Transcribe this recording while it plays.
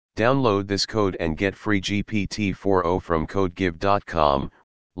Download this code and get free GPT-4o from codegive.com,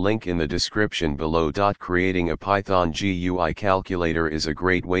 link in the description below. Creating a Python GUI calculator is a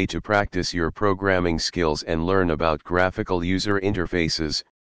great way to practice your programming skills and learn about graphical user interfaces,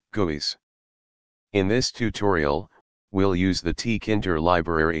 GUIs. In this tutorial, we'll use the tkinter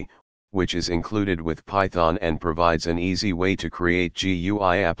library, which is included with Python and provides an easy way to create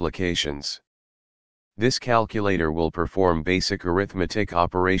GUI applications. This calculator will perform basic arithmetic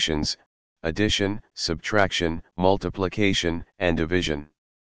operations, addition, subtraction, multiplication, and division.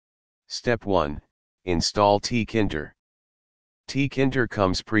 Step 1. Install tkinter. Tkinter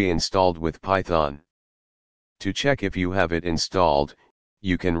comes pre-installed with Python. To check if you have it installed,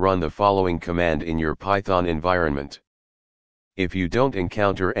 you can run the following command in your Python environment. If you don't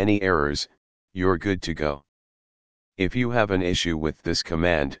encounter any errors, you're good to go. If you have an issue with this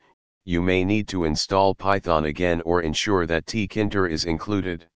command, you may need to install Python again or ensure that tkinter is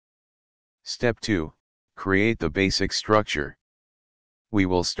included. Step 2. Create the basic structure. We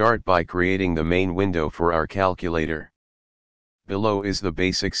will start by creating the main window for our calculator. Below is the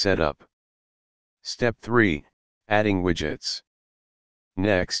basic setup. Step 3. Adding widgets.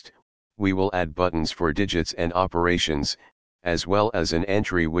 Next, we will add buttons for digits and operations, as well as an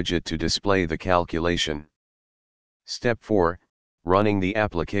entry widget to display the calculation. Step 4. Running the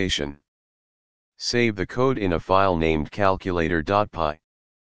application. Save the code in a file named calculator.py.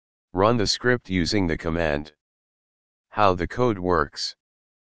 Run the script using the command. How the code works.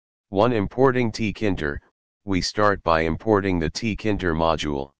 1. Importing tkinter, we start by importing the tkinter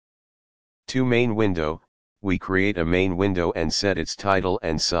module. 2. Main window, we create a main window and set its title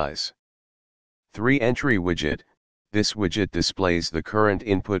and size. 3. Entry widget, this widget displays the current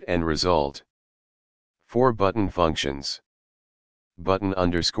input and result. 4. Button functions. Button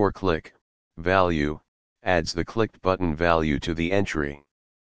 _ click, value, adds the clicked button value to the entry.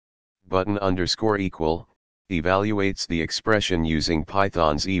 Button _ equal, evaluates the expression using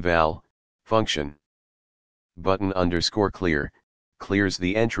Python's eval function. Button _ clear, clears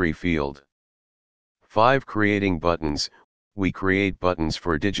the entry field. 5. Creating buttons, we create buttons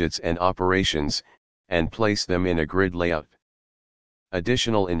for digits and operations, and place them in a grid layout.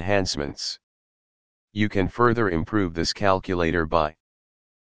 Additional enhancements. You can further improve this calculator by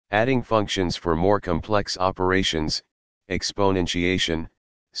adding functions for more complex operations, exponentiation,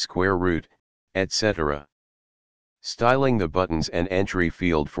 square root, etc. Styling the buttons and entry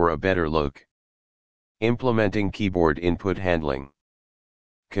field for a better look. Implementing keyboard input handling.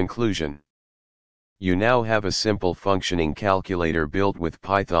 Conclusion. You now have a simple functioning calculator built with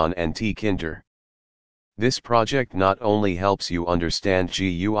Python and tkinter. This project not only helps you understand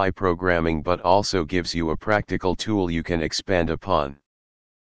GUI programming but also gives you a practical tool you can expand upon.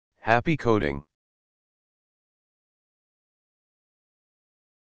 Happy coding!